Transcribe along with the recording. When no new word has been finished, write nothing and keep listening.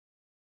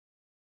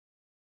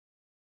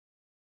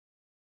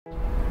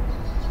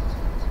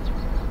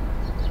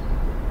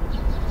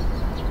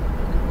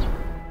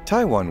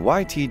Taiwan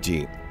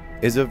YTG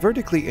is a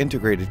vertically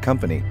integrated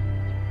company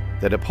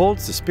that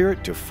upholds the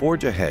spirit to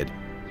forge ahead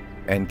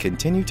and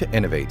continue to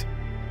innovate,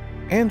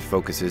 and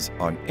focuses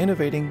on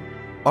innovating,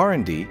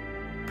 R&D,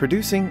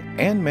 producing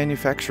and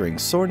manufacturing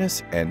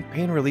soreness and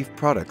pain relief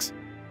products,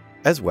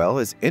 as well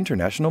as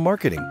international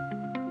marketing.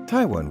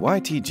 Taiwan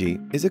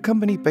YTG is a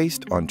company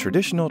based on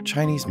traditional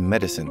Chinese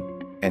medicine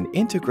and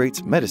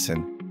integrates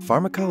medicine,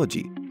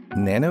 pharmacology,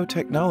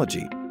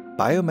 nanotechnology,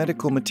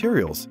 biomedical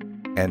materials,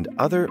 and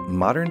other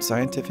modern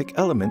scientific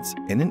elements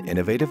in an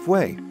innovative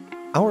way.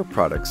 Our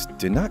products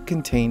do not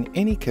contain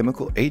any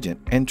chemical agent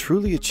and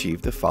truly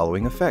achieve the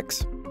following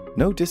effects: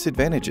 no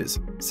disadvantages,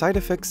 side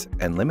effects,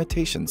 and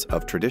limitations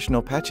of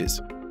traditional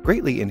patches,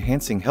 greatly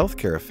enhancing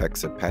healthcare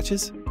effects of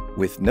patches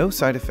with no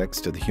side effects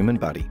to the human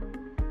body.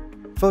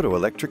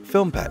 Photoelectric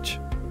film patch,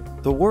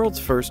 the world's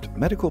first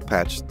medical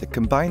patch that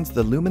combines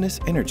the luminous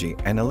energy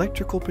and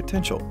electrical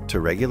potential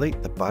to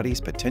regulate the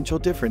body's potential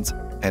difference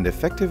and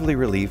effectively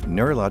relieve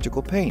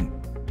neurological pain.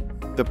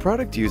 The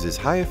product uses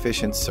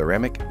high-efficient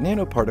ceramic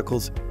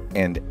nanoparticles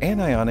and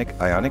anionic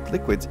ionic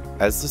liquids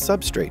as the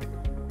substrate,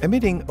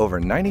 emitting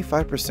over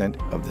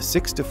 95% of the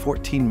 6 to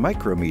 14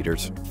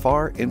 micrometers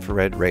far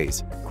infrared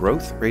rays,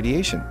 growth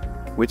radiation,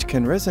 which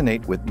can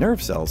resonate with nerve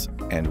cells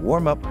and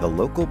warm up the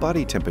local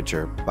body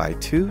temperature by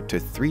 2 to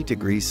 3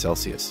 degrees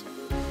Celsius.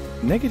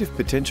 Negative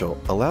potential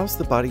allows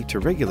the body to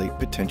regulate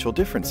potential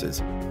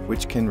differences,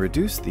 which can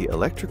reduce the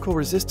electrical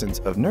resistance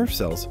of nerve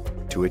cells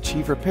to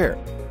achieve repair,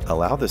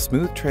 allow the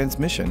smooth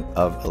transmission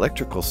of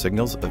electrical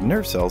signals of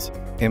nerve cells,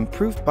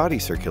 improve body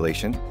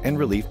circulation, and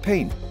relieve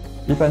pain.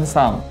 一般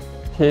上，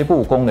贴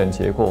布功能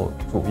结构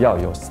主要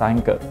有3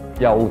个：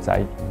药物载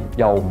体、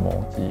药物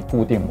膜及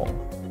固定膜。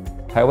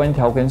台湾一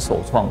条根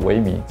首创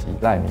微米及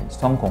奈米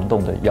双孔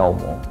洞的药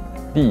膜，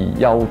利以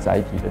药物载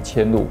体的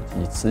嵌入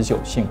及持久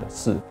性的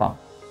释放，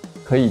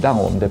可以让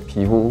我们的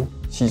皮肤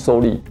吸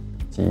收力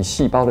及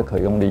细胞的可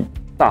用力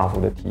大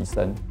幅的提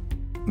升。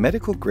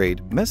Medical grade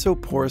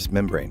mesoporous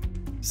membrane,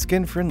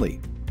 skin friendly,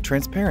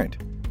 transparent,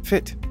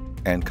 fit,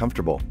 and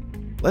comfortable,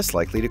 less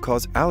likely to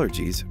cause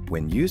allergies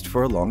when used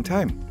for a long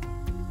time.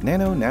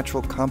 Nano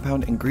natural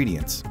compound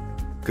ingredients,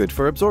 good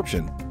for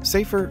absorption,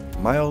 safer,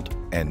 mild,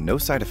 and no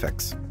side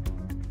effects.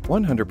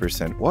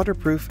 100%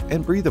 waterproof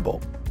and breathable.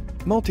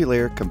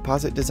 Multi-layer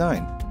composite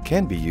design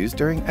can be used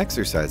during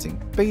exercising,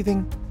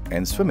 bathing,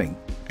 and swimming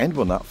and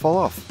will not fall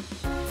off.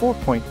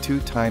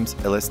 4.2 times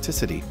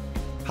elasticity.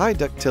 High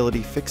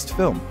ductility fixed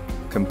film.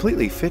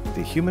 Completely fit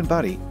the human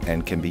body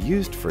and can be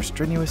used for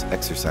strenuous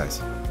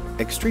exercise.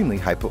 Extremely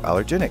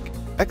hypoallergenic.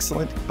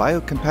 Excellent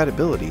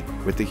biocompatibility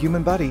with the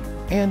human body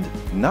and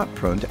not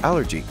prone to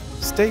allergy.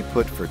 Stay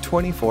put for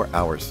 24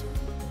 hours.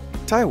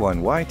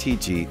 Taiwan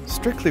YTG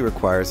strictly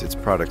requires its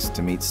products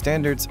to meet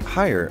standards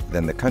higher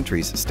than the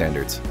country's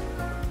standards.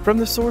 From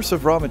the source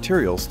of raw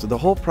materials to the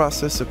whole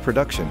process of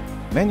production,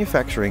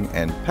 manufacturing,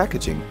 and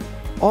packaging,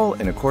 all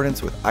in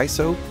accordance with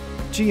ISO,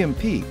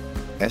 GMP,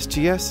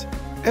 SGS,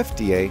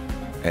 FDA,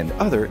 and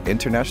other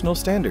international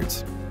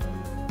standards.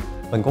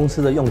 本公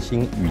司的用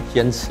心与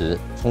坚持，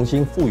重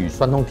新赋予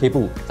酸痛贴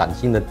布崭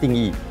新的定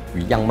义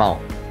与样貌，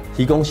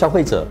提供消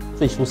费者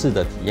最舒适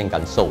的体验感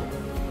受。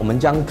我们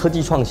将科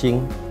技创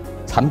新、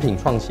产品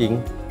创新、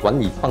管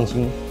理创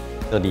新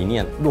的理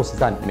念落实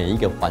在每一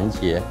个环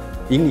节，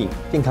引领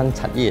健康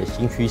产业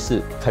新趋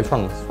势，开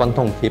创酸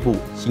痛贴布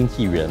新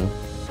纪元。